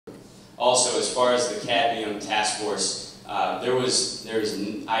Also, as far as the cadmium task force, I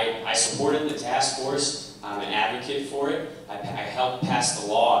supported the task force. I'm an advocate for it. I helped pass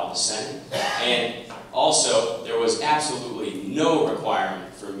the law in the Senate. And also, there was absolutely no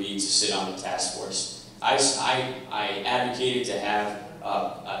requirement for me to sit on the task force. I advocated to have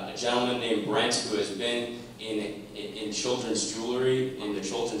a gentleman named Brent who has been in children's jewelry, in the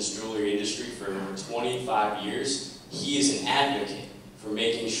children's jewelry industry for over 25 years. He is an advocate for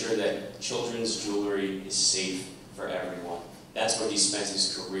making sure that children's jewelry is safe for everyone. That's what he spent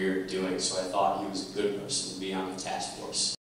his career doing, so I thought he was a good person to be on the task force.